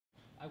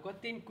I've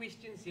got 10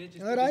 questions here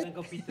just All right.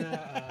 Uncle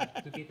Peter,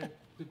 to get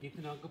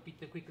to know Uncle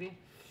Peter quickly.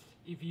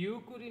 If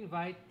you could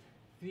invite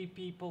 3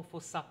 people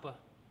for supper,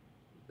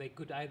 they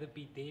could either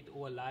be dead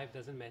or alive,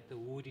 doesn't matter,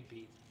 who would it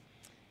be?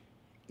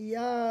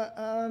 Yeah,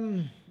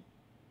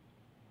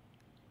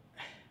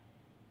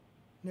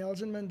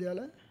 Nelson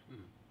Mandela.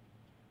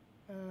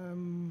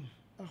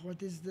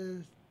 What is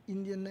the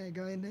Indian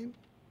guy name?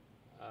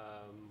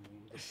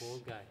 The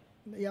bald guy.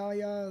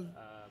 Yeah.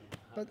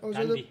 But also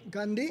Gandhi. the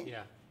Gandhi.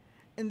 Yeah.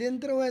 And then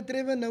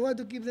Trevor Noah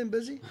to keep them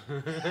busy.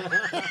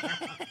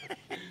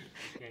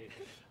 Okay.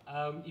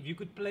 If you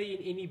could play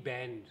in any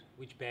band,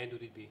 which band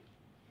would it be?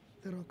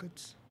 The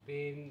Rockets.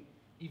 Then,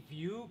 if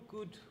you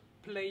could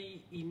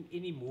play in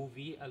any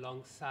movie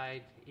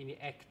alongside any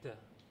actor,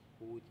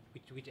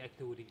 which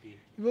actor would it be?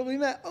 It will be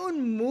my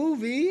own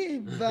movie,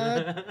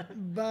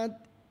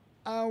 but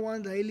I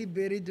want Hailey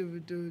Berry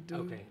to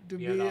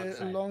be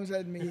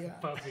alongside me. Yeah.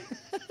 Perfect.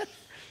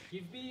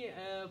 Give me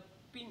a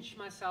pinch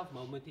myself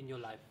moment in your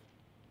life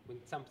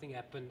when something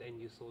happened and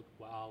you thought,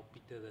 wow,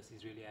 Peter, this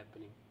is really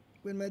happening.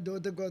 When my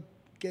daughter got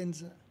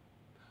cancer.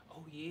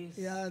 Oh yes.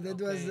 Yeah,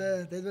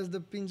 that was the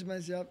pinch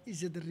myself.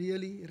 Is it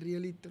really,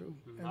 really true?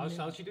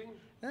 How's she doing?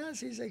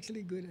 She's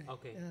actually good.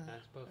 Okay,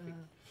 that's perfect.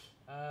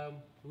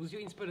 Who's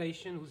your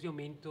inspiration? Who's your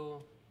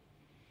mentor?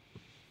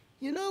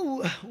 You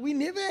know, we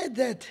never had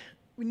that.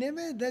 We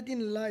never had that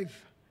in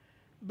life.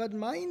 But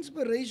my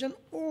inspiration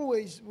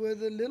always were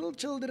the little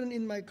children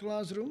in my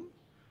classroom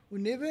who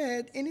never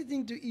had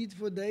anything to eat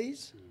for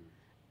days,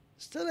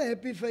 still a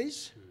happy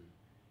face,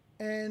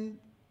 and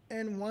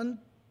want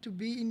to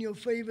be in your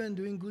favor and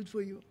doing good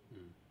for you.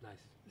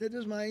 Nice. That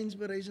was my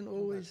inspiration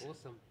always. That's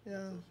awesome. Yeah.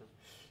 That's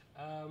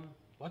awesome.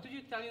 What would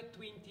you tell your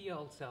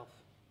 20-year-old self?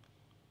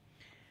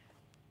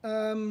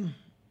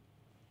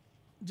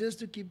 Just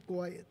to keep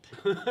quiet.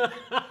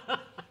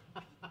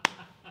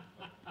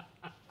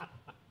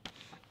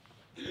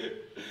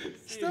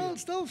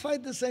 Still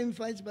fight the same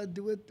fights, but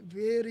do it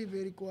very,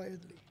 very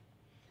quietly.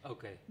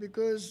 Okay.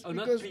 Because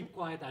not keep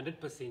quiet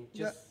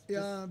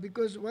 100%.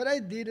 Because what I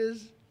did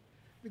is,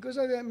 because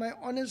of my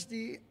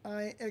honesty,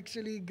 I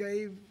actually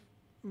gave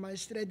my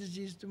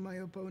strategies to my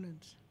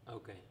opponents.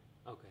 Okay,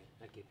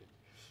 I get it.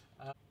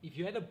 If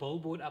you had a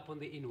billboard up on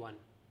the N1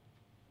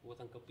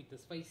 with Uncle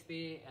Peter's face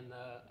there and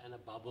a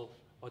bubble,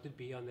 what would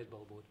be on that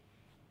billboard?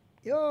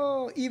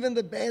 Yo, even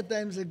the bad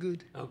times are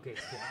good. Okay,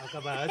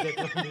 I've heard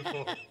that one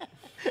before.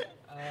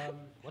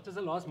 What was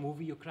the last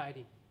movie you cried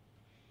in?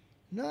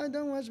 No, I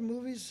don't watch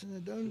movies. I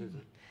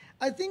don't.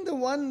 I think the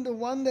one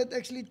that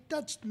actually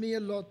touched me a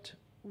lot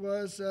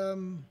was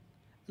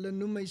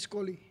Lenume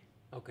Scully.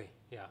 Okay,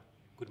 yeah,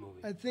 good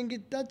movie. I think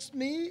it touched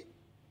me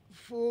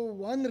for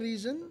one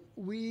reason.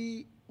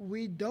 We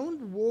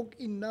don't walk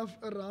enough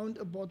around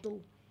a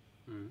bottle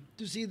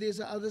to see there's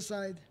the other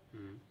side.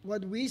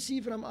 What we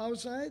see from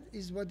outside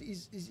is what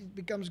is it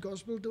becomes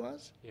gospel to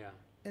us. Yeah.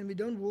 And we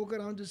don't walk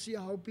around to see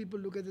how people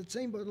look at the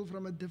same bottle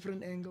from a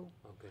different angle.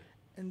 Okay.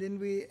 And then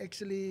we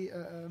actually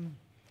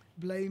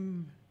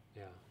blame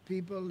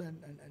people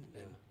and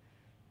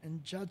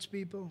judge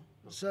people.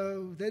 Okay.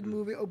 So that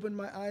movie opened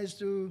my eyes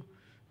to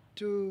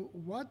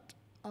what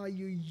are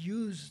you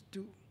used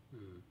to,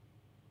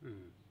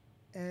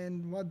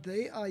 and what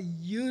they are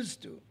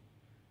used to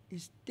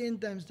is 10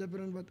 times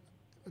different what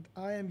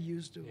I am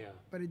used to. Yeah.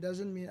 But it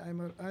doesn't mean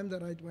I'm the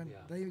right one.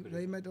 Yeah,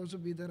 they might also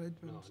be the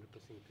right ones. No,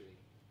 100% correct.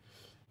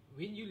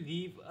 When you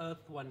leave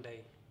Earth one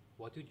day,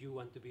 what would you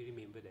want to be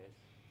remembered as?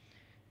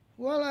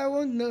 Well, I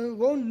won't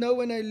know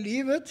when I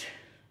leave it.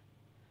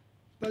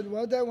 But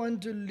what I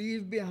want to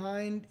leave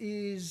behind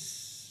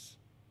is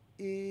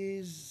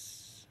the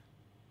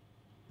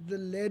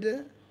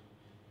ladder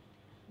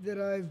that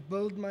I've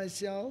built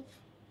myself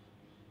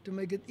to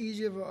make it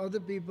easier for other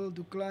people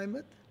to climb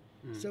it,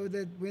 so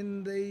that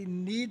when they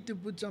need to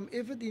put some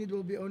effort in, it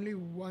will be only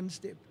one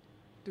step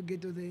to get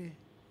to their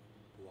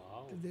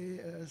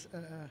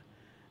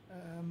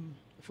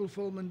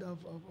fulfillment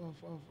of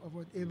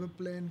whatever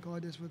plan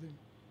God has for them.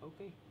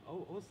 Okay.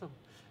 Oh, awesome.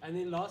 And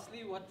then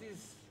lastly,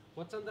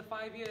 what's on the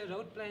 5-year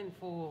road plan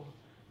for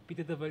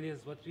Peter De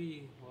Villiers?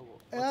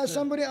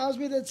 Somebody asked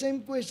me that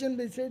same question.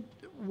 They said,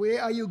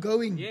 where are you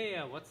going?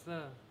 Yeah, what's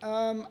the...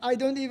 I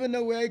don't even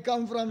know where I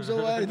come from,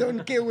 so I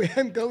don't care where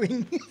I'm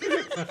going.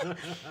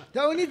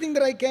 The only thing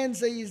that I can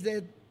say is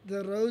that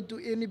the road to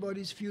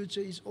anybody's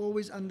future is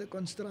always under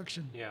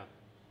construction. Yeah,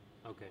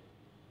 okay.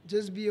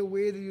 Just be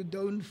aware that you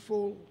don't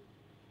fall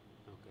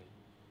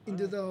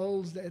into the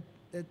holes that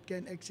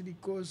can actually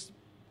cause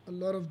a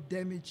lot of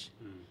damage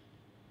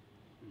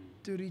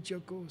to reach your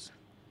course.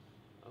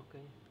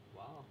 Okay,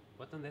 wow.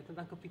 What on that,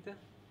 Uncle Peter?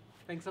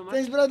 Thanks so much.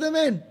 Thanks, brother,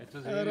 man. It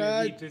was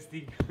really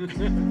interesting.